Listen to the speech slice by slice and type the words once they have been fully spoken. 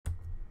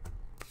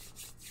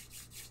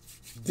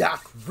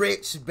Doc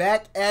Rich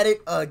back at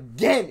it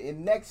again.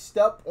 And next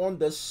up on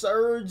the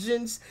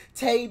Surgeon's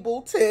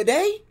table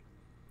today,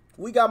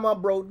 we got my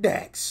bro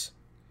Dax.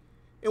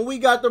 And we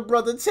got the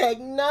brother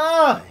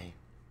N9ne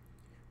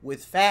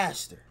with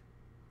Faster.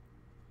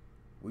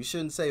 We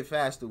shouldn't say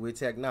Faster with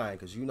N9ne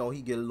because you know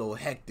he get a little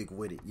hectic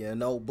with it, you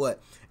know. But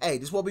hey,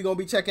 this is what we're gonna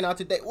be checking out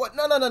today. What?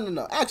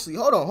 No. Actually,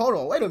 hold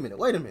on. Wait a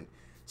minute.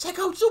 Check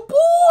out your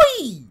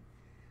boy.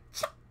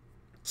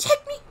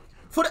 Check me.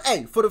 For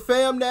the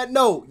fam that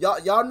know,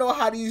 y'all know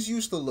how these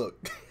used to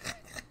look.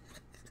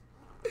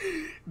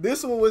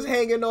 This one was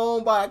hanging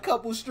on by a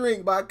couple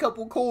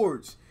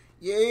cords.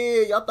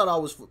 Yeah, y'all thought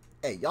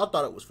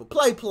it was for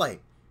play.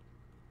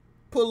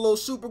 Put a little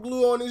super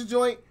glue on this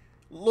joint,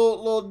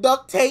 little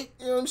duct tape,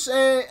 you know what I'm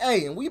saying?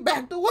 Hey, and we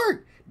back to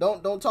work.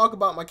 Don't talk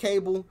about my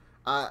cable.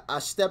 I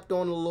stepped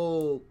on a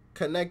little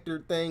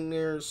connector thing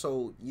there,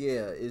 so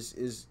yeah,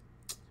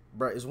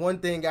 Bruh, it's one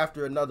thing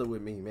after another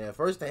with me, man.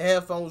 First the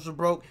headphones were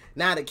broke,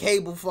 now the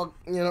cable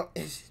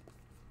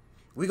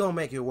we gonna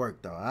make it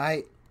work though,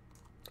 alright?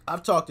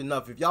 I've talked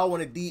enough. If y'all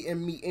wanna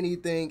DM me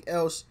anything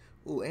else,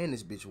 ooh, and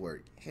this bitch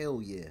work.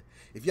 Hell yeah.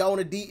 If y'all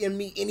wanna DM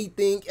me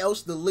anything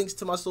else, the links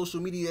to my social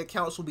media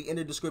accounts will be in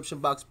the description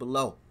box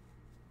below.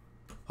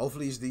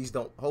 Hopefully these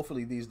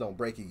don't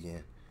break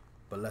again.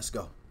 But let's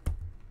go.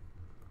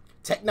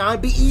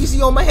 N9ne, be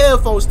easy on my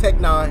headphones,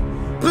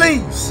 N9ne.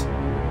 Please.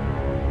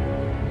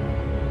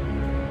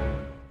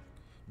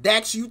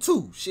 Dax, you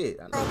too. Shit,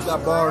 I know you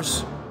got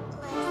bars.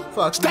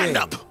 Fuck, stand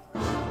up.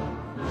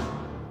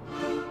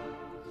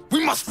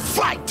 We must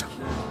fight.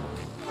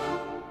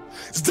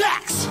 It's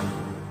Dax.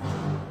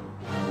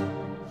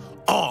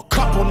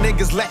 Couple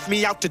niggas left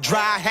me out to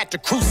dry, had to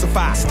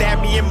crucify.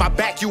 Stab me in my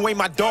back, you ain't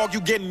my dog,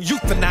 you getting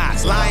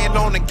euthanized. Lying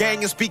on the gang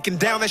and speaking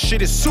down, that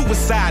shit is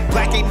suicide.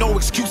 Black ain't no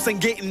excuse,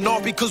 ain't getting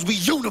off because we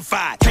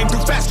unified. Came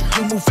through faster,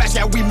 you move fast,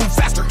 yeah, we move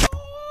faster.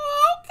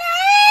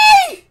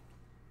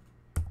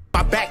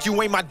 My back, you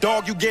ain't my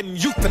dog, you getting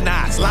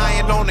euthanized.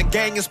 Lying on the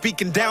gang and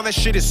speaking down, that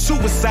shit is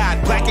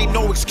suicide. Black ain't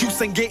no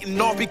excuse, ain't getting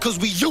off because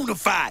we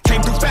unified.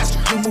 Came through faster,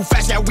 you move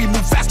fast, yeah, we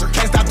move faster.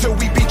 Can't stop till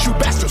we beat you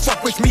bastards.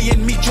 Fuck with me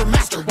and meet your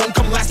master. Won't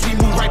come last, we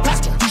move right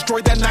past her.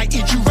 Destroy that night,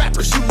 eat you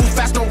rappers. You move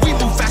fast, no, we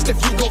move fast.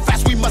 If you go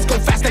fast, we must go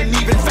fast and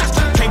even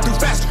faster. Came through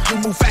faster,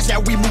 you move fast, yeah,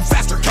 we move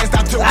faster. Can't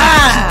stop till we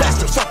beat you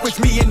bastards. Fuck with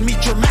me and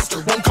meet your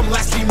master. Won't come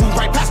last, we move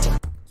right past her.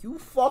 You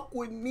fuck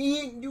with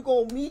me and you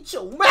gon' meet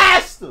your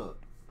master.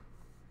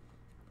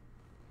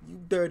 You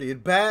dirty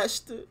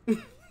bastard.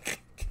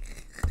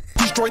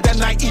 Destroy that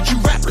night, eat you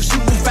rappers. You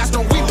move fast,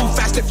 no, we move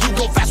fast. If you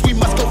go fast, we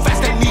must go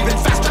fast and even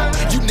faster.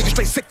 You niggas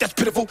straight sick, that's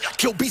pitiful.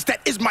 Kill beast, that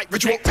is my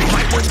ritual.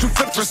 My words too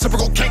flip,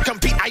 reciprocal, can't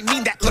compete. I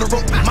mean that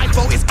literal. My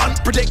flow is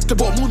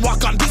unpredictable.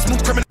 Moonwalk on beast,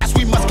 smooth criminals.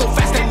 We must go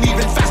fast and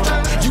even faster.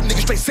 You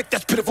niggas straight sick,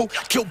 that's pitiful.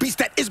 Kill beast,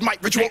 that is my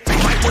ritual.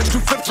 My words too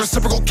flip,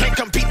 reciprocal, can't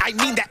compete. I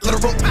mean that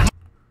literal.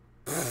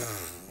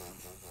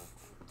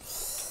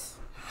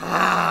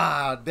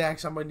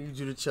 Dax, I'm gonna need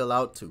you to chill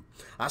out too.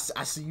 I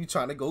see you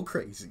trying to go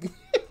crazy.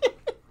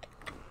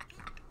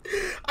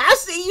 I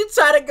see you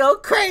trying to go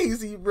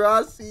crazy, bro.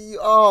 I see you.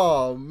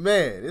 Oh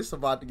man, it's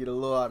about to get a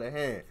little out of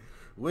hand.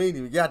 We ain't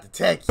even got the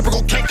text.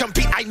 Can't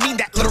compete, I mean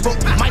that literal.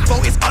 My flow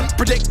is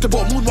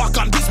unpredictable. Moonwalk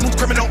on beast, smooth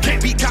criminal.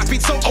 Can't be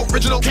copied, so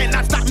original.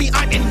 Cannot stop me,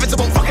 I'm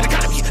invincible. Fucking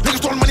economy.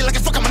 Niggas throwing money like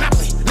a fucking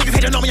monopoly. Niggas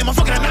hating on me, I'm a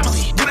fucking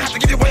anomaly. Gonna have to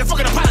give your boy a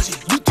fucking apology.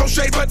 You throw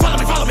shade, but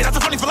follow me. That's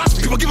a funny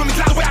philosophy. People giving me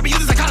clout the way I be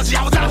using psychology.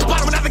 I was down at the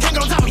bottom and now they can't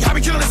get on top of me. I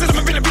be killing the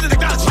system and beating the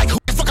technology. Like who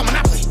the fucking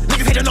monopoly?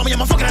 Niggas hating on me,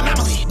 I'm a fucking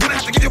anomaly. Gonna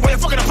have to give your boy a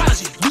fucking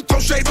apology. You throw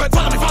shade, but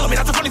follow me.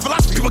 That's a funny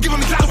philosophy. People giving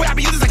me clout the way I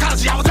be using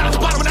psychology. I was down at the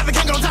bottom and now they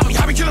can't get on top of me.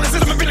 I be killing the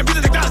system and beating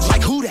the technology.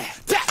 Like who that?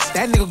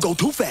 That nigga go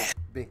too fast.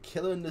 Been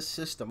killing the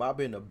system. I've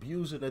been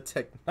abusing the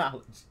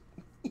technology.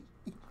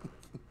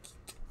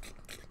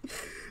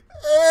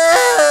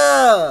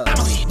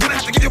 Gonna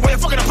have to give your boy a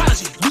fucking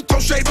apology. You throw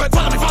shade, but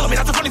follow me.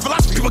 That's a funny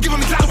philosophy. People giving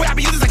me clout the way I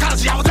be using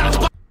psychology. I was down at the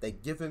bottom. They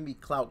giving me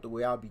clout the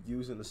way I be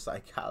using the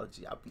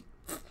psychology. I be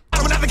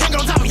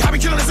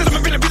killing the system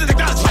and beating the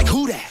technology. Like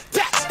who that?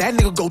 That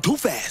nigga go too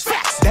fast.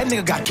 That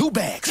nigga got 2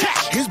 bags.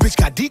 His bitch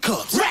got D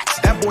cups.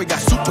 That boy got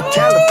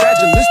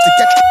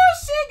supercalifragilistic.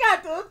 She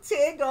got the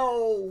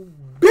tingo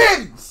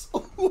bitties.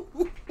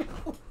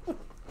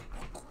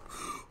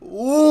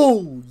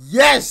 Ooh,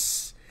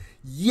 yes.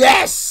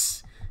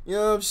 You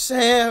know what I'm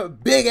saying?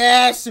 Big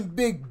ass and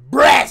big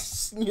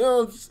breasts. You know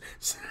what I'm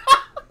saying?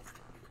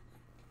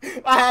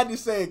 I had to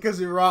say it because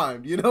it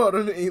rhymed. You know what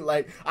I mean?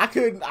 Like I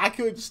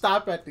couldn't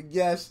stop at the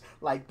yes,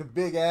 like the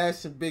big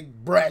ass and big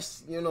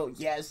breasts. You know,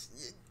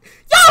 yes.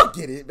 Y'all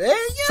get it, man. You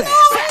know?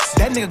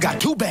 That nigga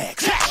got 2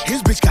 bags.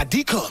 His bitch got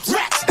D cups.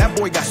 That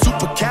boy got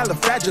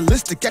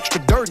supercalifragilistic,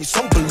 extra dirty,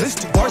 so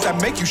ballistic. Bars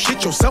that make you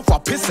shit yourself while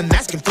pissing,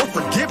 asking for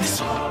forgiveness.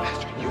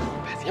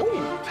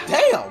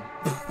 Damn.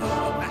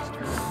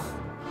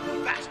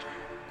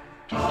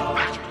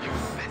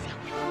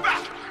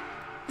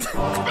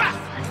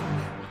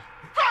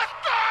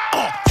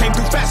 Came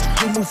through faster,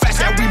 you move fast,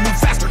 yeah, we move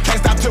faster. Can't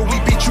stop till we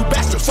beat you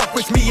bastards. Fuck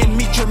with me and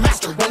meet your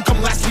master. Won't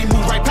come last, we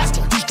move right past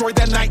her. Destroy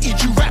that night, eat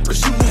you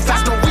rappers. You move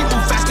fast, no, we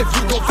move fast. If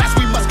you go fast,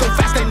 we must go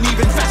fast and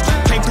even faster.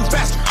 Came through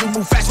faster, you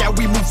move fast, yeah,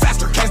 we move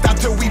faster. Hands down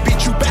till we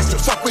beat you bastard.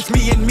 Fuck with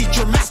me and meet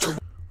your master.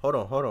 Hold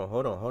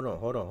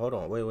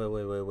on.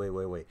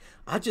 Wait.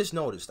 I just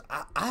noticed.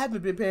 I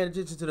haven't been paying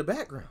attention to the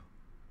background.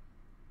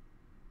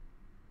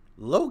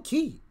 Low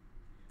key.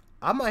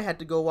 I might have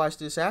to go watch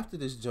this after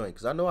this joint,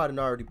 because I know I done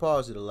already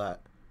paused it a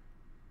lot.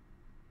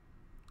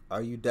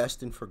 Are you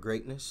destined for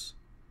greatness?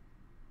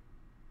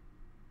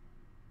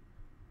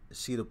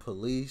 See the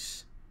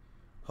police.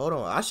 Hold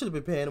on. I should have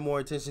been paying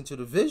more attention to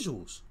the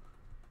visuals.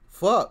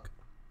 Fuck.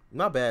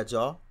 My bad,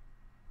 y'all.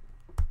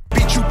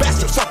 Beat you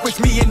bastard, fuck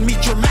with me and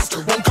meet your master.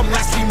 Won't come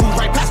last, we move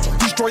right past her.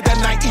 Destroy that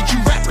night, eat you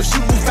rappers.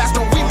 You move fast,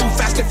 no, we move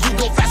fast. If you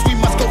go fast, we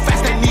must go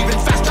fast and even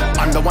faster.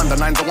 I'm the one, the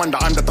nine's the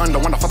wonder, I'm the thunder.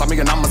 Wonder for me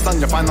and I'm a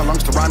son. You find the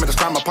lungs to rhyme it, to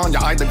crime upon you.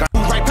 I the gun.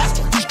 Move right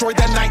past her. Destroy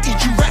that night, eat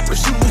you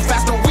rappers. You move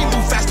fast, no, we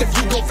move fast. If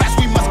you go fast,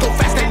 we must go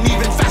fast and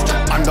even faster.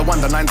 I'm the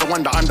one, the nine's the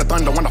wonder, I'm the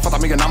thunder. Wonder for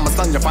me and I'm a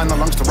son. You find the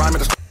lungs to rhyme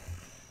it, to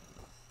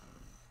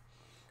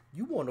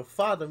You want to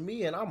father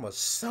me and I'm a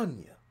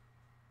son ya.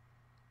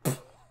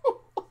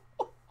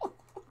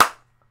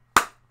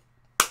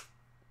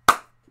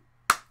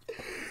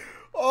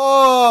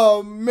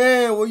 Oh,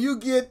 man, when you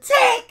get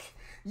tech,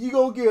 you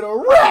gonna get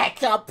a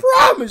rack, I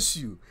promise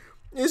you.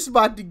 It's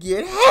about to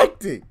get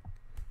hectic.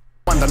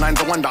 the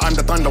nine's the wonder, I'm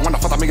the thunder. Wonder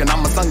for me and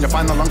I'm a son. You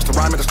find the lungs to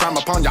rhyme it, to crime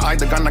upon you. I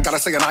the gun, I gotta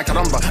say it, I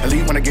caramba.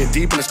 Elite when I get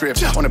deep in the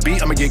script. On the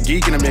beat, I'ma get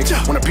geek in the mix.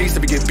 On a piece,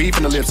 if we get beef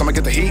in the lips, I'ma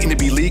get the heat and it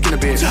be leaking a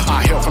bit.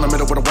 I hail from the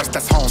middle with a west,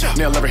 that's home.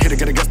 Nail ever hit it,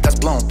 get a guess, that's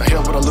blown. The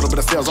hell with a little bit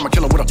of sales, I'm a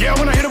killer with a yeah.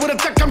 When I hit it with a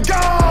tech, I'm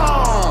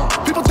gone.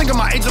 People think of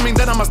my age, I mean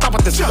that I'ma stop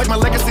with this. Like my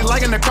legacy,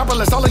 like an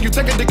Acropolis. All of you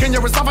take a dick in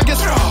your esophagus.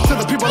 To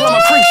the people, I'm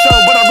a freak show,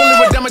 but I really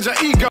would damage your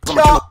ego.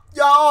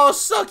 Y'all all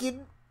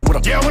sucking.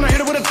 Yeah, when I hit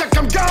it with a tech,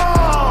 I'm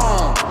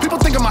gone. People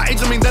think of my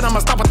age, I mean that I'ma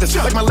stop with this.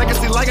 Like my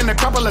legacy, like an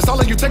Acropolis.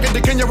 All of you take a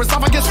dick in your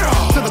esophagus.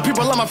 To the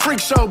people, I'm a freak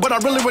show, but I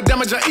really would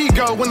damage your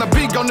ego. When the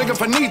beat go, nigga,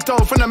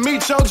 finito. From the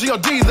meat show,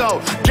 G.O.D. though.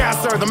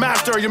 Gasser, the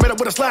master, you made it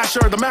with a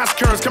slasher. The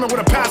massacre is coming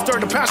with a pastor,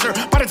 the pastor.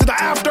 Bite it to the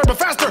after, but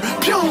faster.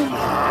 Pew!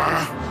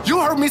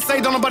 You heard me say,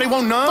 don't nobody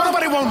want none.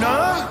 Nobody want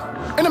none.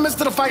 In the midst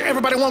of the fight,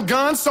 everybody want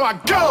guns, so I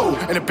go.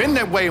 And it been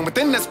that way, and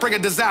within that spring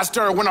of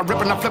disaster. When I rip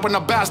and I flip and I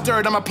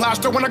bastard, I'm a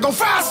plaster when I go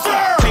faster.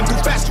 Came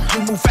through faster,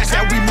 you move fast,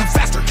 now we move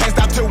faster. Hands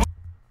down till we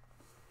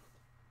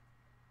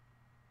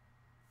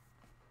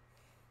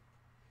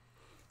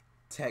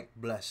Tech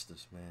blessed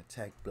us, man.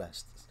 Tech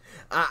blessed us.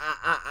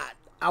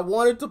 I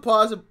wanted to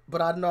pause it,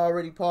 but I didn't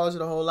already pause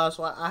it a whole lot,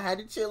 so I had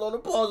to chill on the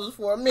pauses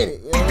for a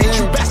minute. You know beat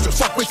you bastard,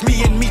 fuck with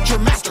me and meet your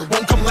master.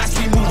 Won't come last,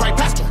 we move right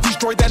past her.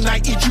 Destroy that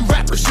night, eat you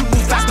rappers. You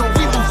move fast, no,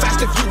 we move fast.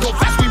 If you go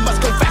fast, we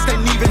must go fast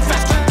and even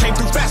faster. Came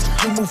through faster,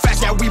 you move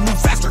fast, now we move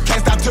faster.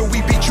 Hands down till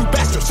we beat you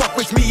bastard. Fuck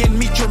with me and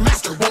meet your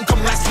master. Won't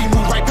come last, we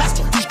move right past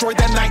her. Destroy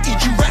that night,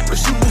 eat you rappers.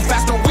 You move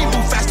fast, no, we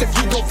move fast. If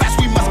you go fast,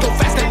 we must go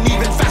fast and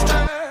even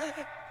faster.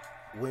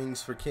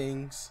 Wings for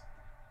kings.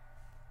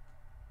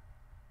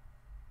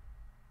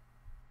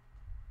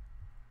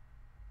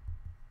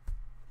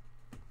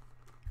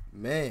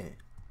 Man,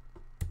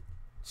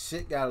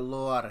 shit got a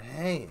little out of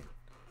hand.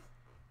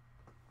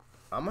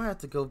 I'm gonna have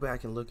to go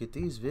back and look at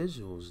these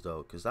visuals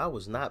though, because I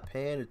was not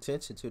paying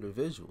attention to the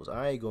visuals.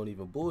 I ain't gonna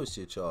even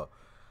bullshit y'all.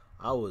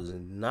 I was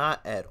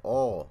not at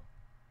all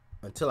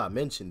until I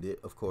mentioned it,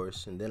 of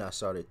course, and then I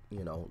started,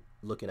 you know,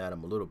 looking at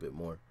them a little bit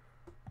more.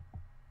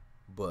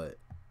 But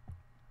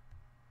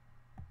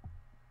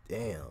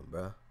damn,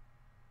 bruh.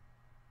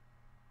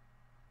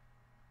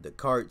 The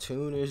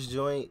cartoonish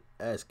joint,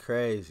 that's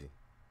crazy.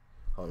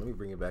 Hold on, let me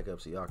bring it back up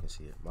so y'all can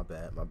see it. My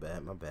bad.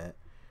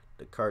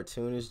 The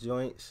cartoonish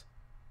joints.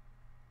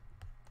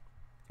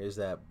 Here's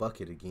that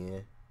bucket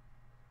again.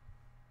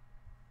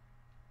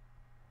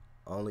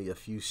 Only a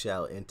few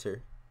shall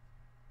enter.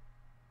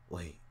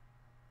 Wait.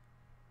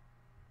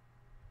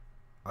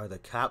 Are the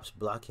cops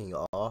blocking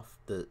off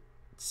the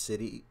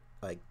city?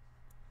 Like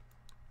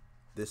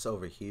this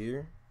over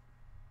here?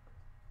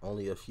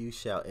 Only a few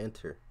shall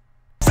enter.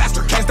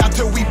 Faster, hands down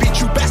till we beat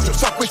you bastard.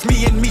 Fuck with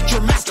me and meet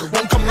your master.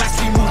 Won't come last,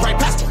 we move right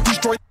past her.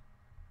 Destroy.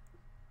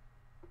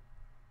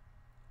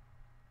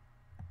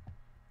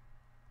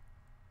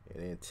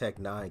 And then Tech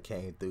N9ne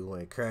came through,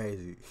 went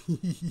crazy.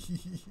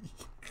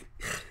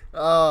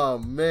 Oh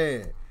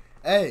man.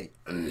 Hey,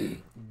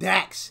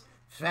 Dax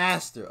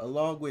faster,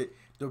 along with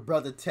the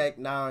brother Tech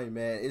N9ne,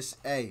 man. It's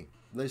hey,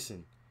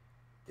 listen.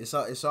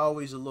 It's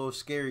always a little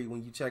scary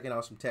when you checking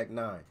out some Tech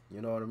N9ne.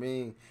 You know what I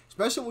mean?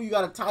 Especially when you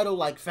got a title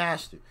like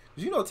Faster.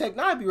 Because you know Tech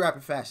N9ne be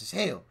rapping fast as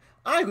hell.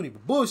 I ain't gonna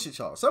even bullshit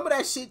y'all. Some of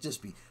that shit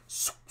just be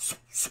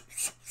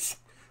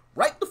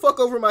right the fuck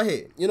over my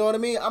head. You know what I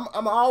mean?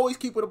 I'm always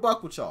keep it a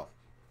buck with y'all.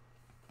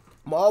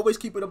 I'm always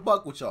keep it a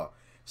buck with y'all.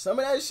 Some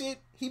of that shit,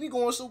 he be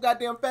going so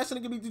goddamn fast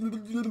and it can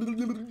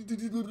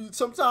be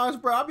sometimes,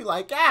 bro, I'll be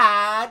like,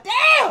 God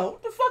damn,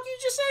 what the fuck you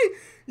just say?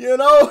 You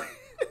know?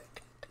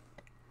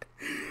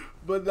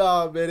 But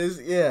nah, man, it's,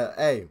 yeah,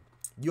 hey,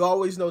 you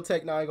always know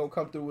Tech N9ne gonna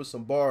come through with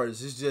some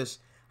bars. It's just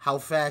how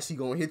fast he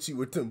gonna hit you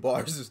with them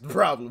bars is the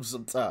problem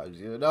sometimes,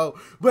 you know?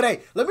 But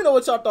hey, let me know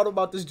what y'all thought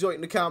about this joint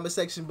in the comment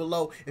section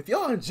below. If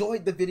y'all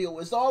enjoyed the video,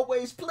 as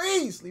always,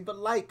 please leave a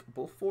like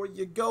before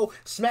you go.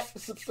 Smack the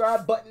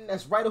subscribe button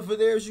that's right over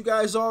there, as you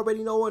guys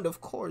already know. And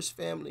of course,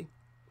 family,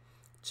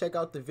 check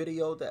out the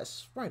video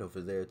that's right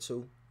over there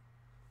too.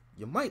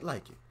 You might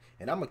like it.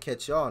 And I'm gonna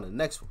catch y'all on the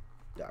next one.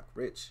 Doc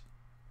Rich,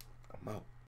 I'm out.